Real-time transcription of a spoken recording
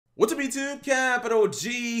What's up YouTube, Capital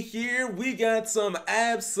G here. We got some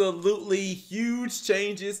absolutely huge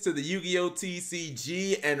changes to the Yu-Gi-Oh!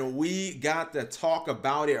 TCG and we got to talk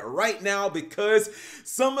about it right now because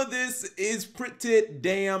some of this is pretty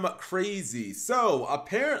damn crazy. So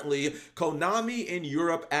apparently Konami in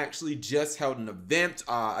Europe actually just held an event.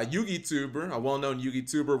 A Yu-Gi-Tuber, a well-known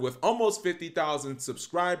Yu-Gi-Tuber with almost 50,000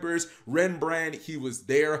 subscribers, Rembrandt, he was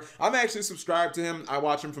there. I'm actually subscribed to him. I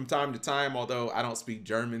watch him from time to time, although I don't speak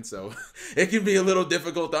German, so it can be a little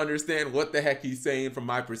difficult to understand what the heck he's saying from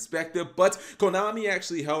my perspective. But Konami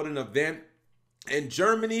actually held an event in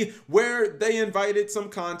Germany where they invited some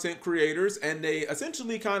content creators and they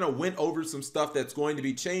essentially kind of went over some stuff that's going to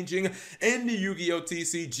be changing in the Yu-Gi-Oh!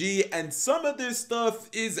 TCG, and some of this stuff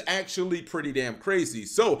is actually pretty damn crazy.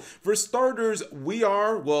 So for starters,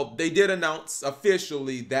 they did announce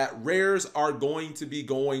officially that rares are going to be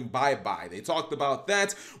going bye-bye. They talked about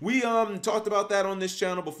that. We talked about that on this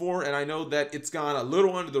channel before, and I know that it's gone a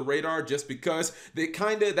little under the radar just because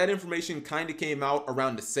that information kind of came out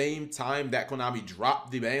around the same time that Konami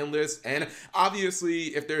dropped the ban list. And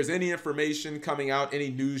obviously if there's any information coming out, any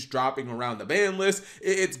news dropping around the ban list,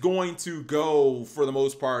 it's going to go for the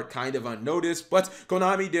most part kind of unnoticed. But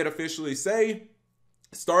Konami did officially say,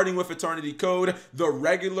 starting with Eternity Code, the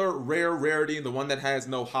regular rare rarity, the one that has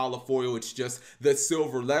no holofoil, it's just the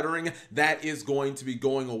silver lettering, that is going to be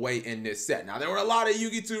going away in this set. Now, there were a lot of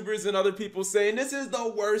Yu-Gi-Tubers and other people saying, this is the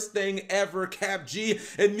worst thing ever, Cap G.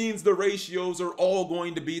 It means the ratios are all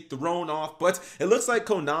going to be thrown off, but it looks like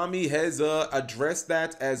Konami has addressed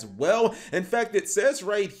that as well. In fact, it says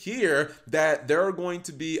right here that there are going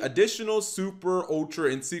to be additional super,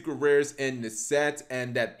 ultra, and secret rares in the set,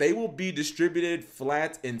 and that they will be distributed flat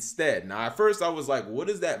instead. Now, at first I was like, what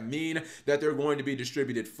does that mean that they're going to be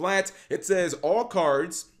distributed flat? It says all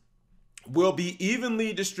cards will be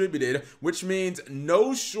evenly distributed, which means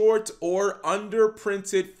no short or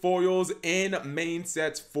underprinted foils in main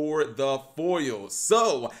sets for the foils.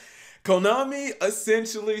 So Konami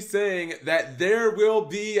essentially saying that there will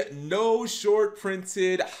be no short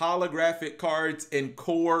printed holographic cards in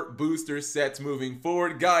core booster sets moving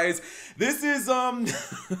forward. Guys, this is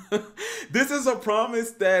this is a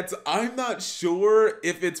promise that I'm not sure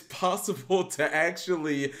if it's possible to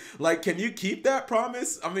actually, like, can you keep that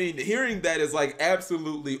promise? I mean, hearing that is like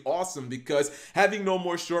absolutely awesome, because having no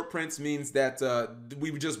more short prints means that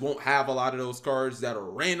we just won't have a lot of those cards that are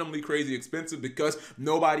randomly crazy expensive because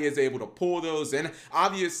nobody is able to pull those. And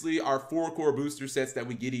obviously our 4 core booster sets that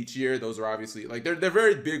we get each year, those are obviously like they're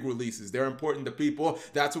very big releases. They're important to people.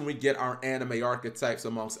 That's when we get our anime archetypes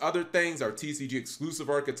amongst other things, our TCG exclusive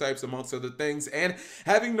archetypes amongst other things. And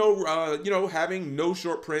having no having no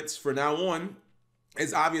short prints for now on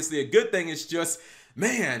is obviously a good thing. It's just,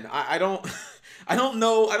 man, I don't I don't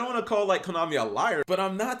know. I don't want to call like Konami a liar, but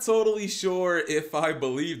I'm not totally sure if I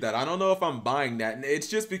believe that. I don't know if I'm buying that. And it's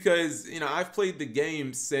just because, you know, I've played the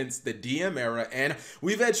game since the DM era and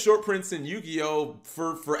we've had short prints in Yu-Gi-Oh!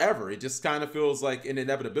 For forever. It just kind of feels like an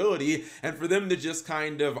inevitability. And for them to just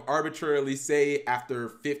kind of arbitrarily say after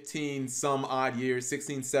 15 some odd years,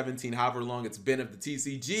 16, 17, however long it's been of the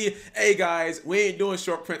TCG, hey guys, we ain't doing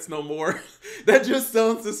short prints no more. That just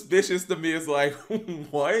sounds suspicious to me. It's like,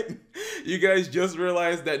 what? You guys just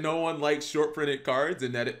realized that no one likes short printed cards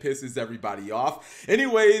and that it pisses everybody off.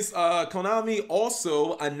 Anyways, Konami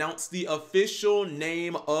also announced the official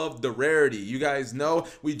name of the rarity. You guys know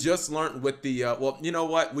we just learned with the well, you know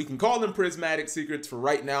what, we can call them prismatic secrets for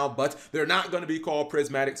right now, but they're not going to be called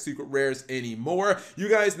prismatic secret rares anymore. You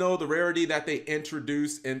guys know the rarity that they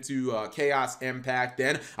introduced into Chaos Impact,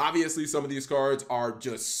 and obviously some of these cards are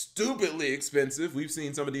just stupidly expensive. We've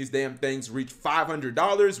seen some of these damn things reach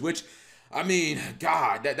 $500, which, I mean,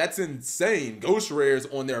 God, that's insane. Ghost rares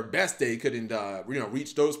on their best day couldn't,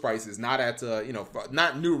 reach those prices. Not at,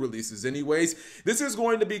 not new releases. Anyways, this is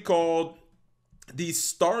going to be called the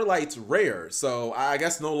Starlight Rare. So I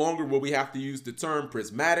guess no longer will we have to use the term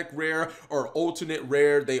prismatic rare or alternate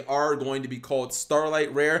rare. They are going to be called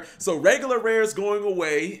Starlight Rare. So regular rares going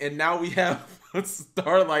away, and now we have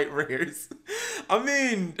Starlight rares. I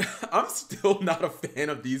mean, I'm still not a fan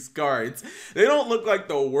of these cards. They don't look like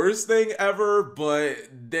the worst thing ever, but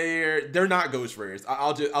they're not ghost rares.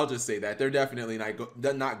 I'll just say that they're definitely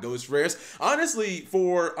not ghost rares. Honestly,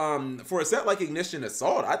 for a set like Ignition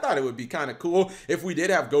Assault, I thought it would be kind of cool if we did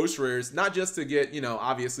have ghost rares, not just to get, you know,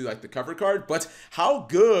 obviously like the cover card, but how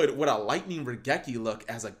good would a Lightning Regeki look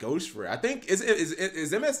as a ghost rare? I think is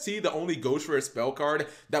MST the only ghost rare spell card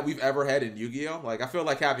that we've ever had in Yu-Gi-Oh? Like, I feel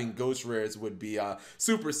like having ghost rares would be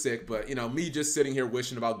super sick, but, you know, me just sitting here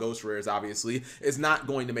wishing about ghost rares, obviously, is not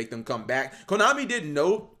going to make them come back. Konami did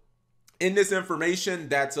note in this information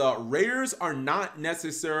that rares are not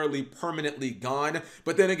necessarily permanently gone,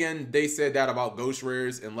 but then again, they said that about ghost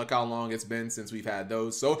rares, and look how long it's been since we've had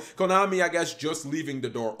those. So Konami, I guess, just leaving the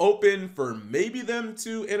door open for maybe them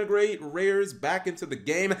to integrate rares back into the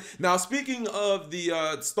game. Now, speaking of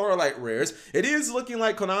the Starlight rares, it is looking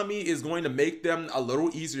like Konami is going to make them a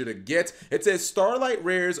little easier to get. It says Starlight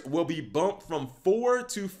rares will be bumped from 4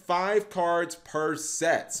 to 5 cards per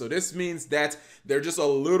set. So this means that they're just a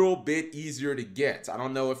little bit easier to get. I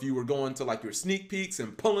don't know if you were going to like your sneak peeks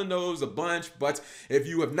and pulling those a bunch, but if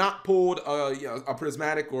you have not pulled a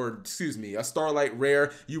prismatic, or excuse me, a Starlight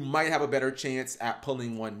rare, you might have a better chance at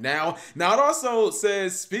pulling one now. Now it also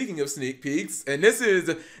says, speaking of sneak peeks, and this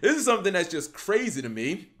is something that's just crazy to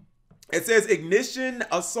me. It says Ignition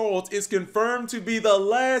Assault is confirmed to be the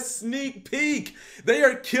last sneak peek. They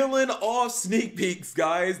are killing off sneak peeks,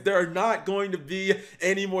 guys. There are not going to be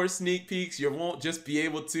any more sneak peeks. You won't just be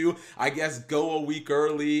able to, I guess, go a week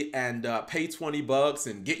early and pay 20 bucks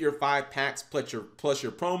and get your 5 packs plus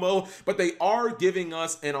your promo, but they are giving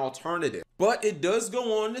us an alternative. But it does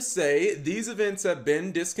go on to say these events have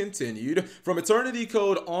been discontinued. From Eternity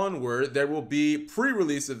Code onward, there will be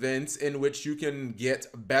pre-release events in which you can get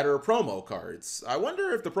better promo cards. I wonder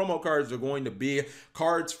if the promo cards are going to be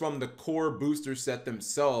cards from the core booster set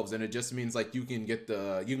themselves, and it just means like you can get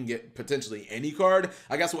potentially any card.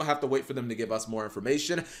 I guess we'll have to wait for them to give us more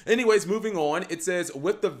information. Anyways, moving on, it says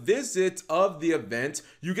with the visit of the event,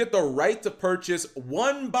 you get the right to purchase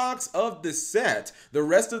 1 box of the set. The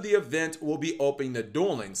rest of the event will be opening the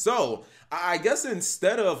dueling. So I guess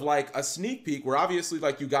instead of like a sneak peek where obviously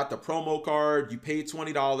like you got the promo card, you paid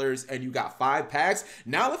 $20 and you got 5 packs.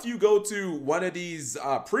 Now if you go to one of these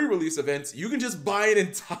pre-release events, you can just buy an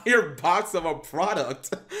entire box of a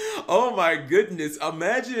product. Oh my goodness.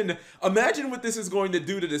 Imagine what this is going to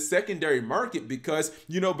do to the secondary market, because,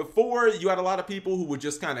 you know, before you had a lot of people who would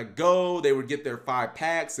just kind of go, they would get their 5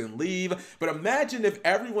 packs and leave. But imagine if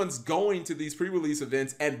everyone's going to these pre-release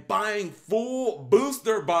events and buying full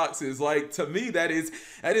booster boxes. Like, to me, that is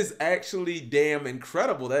actually damn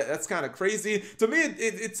incredible. That's kind of crazy. To me,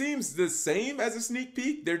 it seems the same as a sneak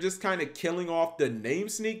peek. They're just kind of killing off the name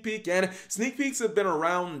sneak peek, and sneak peeks have been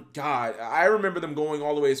around. God, I remember them going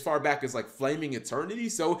all the way as far back as like Flaming Eternity.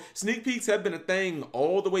 So sneak peeks have been a thing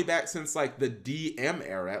all the way back since like the DM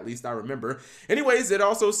era, at least I remember. Anyways, it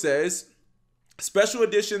also says special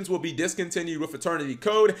editions will be discontinued with Eternity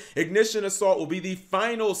Code. Ignition Assault will be the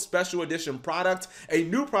final special edition product. A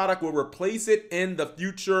new product will replace it in the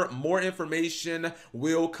future. More information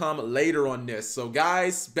will come later on this. So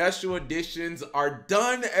guys, special editions are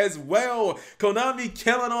done as well. Konami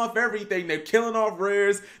killing off everything. They're killing off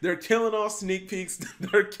rares. They're killing off sneak peeks.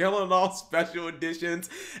 They're killing off special editions.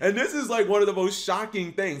 And this is like one of the most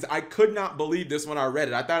shocking things. I could not believe this when I read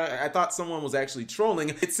it. I thought someone was actually trolling.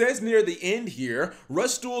 It says near the end here,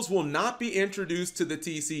 Rush Duels will not be introduced to the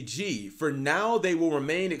TCG. For now, they will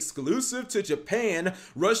remain exclusive to Japan.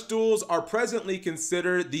 Rush Duels are presently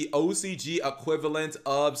considered the OCG equivalent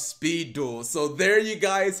of Speed Duels. So there you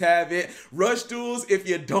guys have it. Rush Duels, if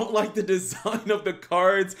you don't like the design of the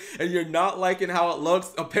cards and you're not liking how it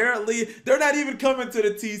looks, apparently they're not even coming to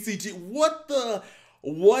the TCG.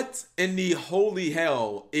 What in the holy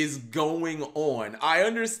hell is going on? I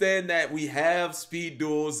understand that we have Speed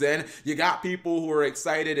Duels and you got people who are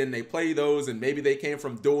excited and they play those and maybe they came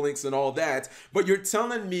from Duel Links and all that, but you're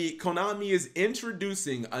telling me Konami is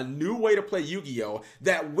introducing a new way to play Yu-Gi-Oh!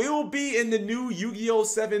 That will be in the new Yu-Gi-Oh!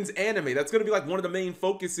 7's anime. That's going to be like one of the main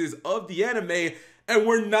focuses of the anime, and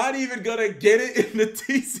we're not even going to get it in the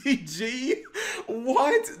TCG?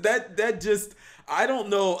 What? That just... I don't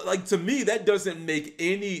know, like, to me, that doesn't make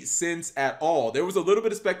any sense at all. There was a little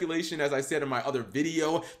bit of speculation, as I said in my other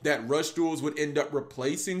video, that Rush Duels would end up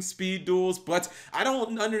replacing Speed Duels, but I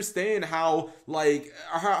don't understand how, like,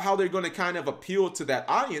 how they're going to kind of appeal to that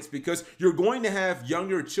audience, because you're going to have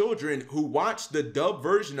younger children who watch the dub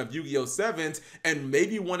version of Yu-Gi-Oh! 7's and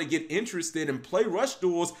maybe want to get interested and play Rush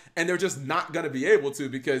Duels, and they're just not going to be able to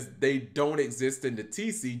because they don't exist in the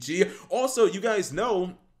TCG. Also, you guys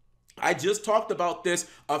know, I just talked about this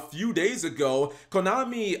a few days ago.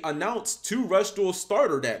 Konami announced 2 Rush Duel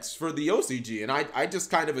starter decks for the OCG, and I just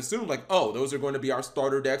kind of assumed like, oh, those are going to be our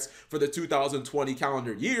starter decks for the 2020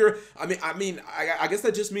 calendar year. I guess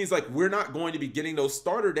that just means like we're not going to be getting those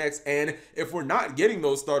starter decks, and if we're not getting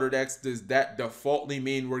those starter decks, does that defaultly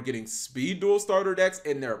mean we're getting Speed Duel starter decks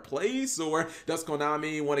in their place, or does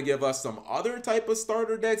Konami want to give us some other type of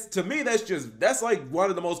starter decks? To me, that's like one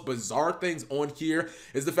of the most bizarre things on here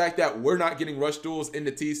is the fact that that we're not getting Rush Duels in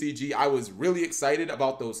the TCG, I was really excited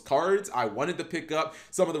about those cards. I wanted to pick up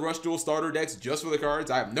some of the Rush Duel starter decks just for the cards.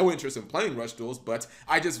 I have no interest in playing Rush Duels, but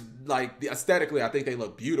I just like aesthetically, I think they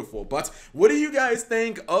look beautiful. But what do you guys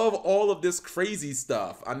think of all of this crazy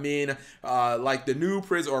stuff? I mean, like the new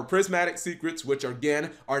Prismatic Secrets, which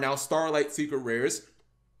again are now Starlight Secret Rares.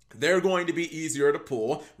 They're going to be easier to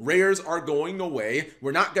pull. Rares are going away.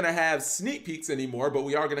 We're not going to have sneak peeks anymore, but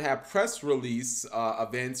we are going to have press release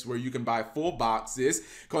events where you can buy full boxes.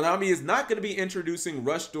 Konami is not going to be introducing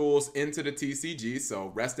Rush Duels into the TCG,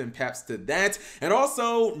 so rest in peps to that. And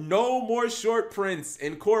also, no more short prints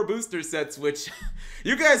in core booster sets, which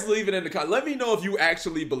you guys leave it in the comments. Let me know if you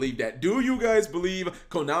actually believe that. Do you guys believe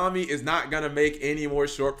Konami is not going to make any more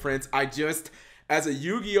short prints? As a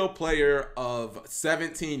Yu-Gi-Oh player of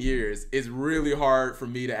 17 years, it's really hard for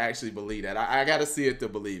me to actually believe that. I gotta see it to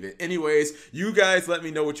believe it. Anyways, you guys let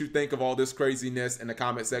me know what you think of all this craziness in the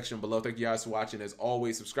comment section below. Thank you guys for watching. As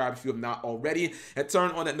always, subscribe if you have not already, and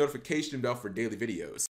turn on that notification bell for daily videos.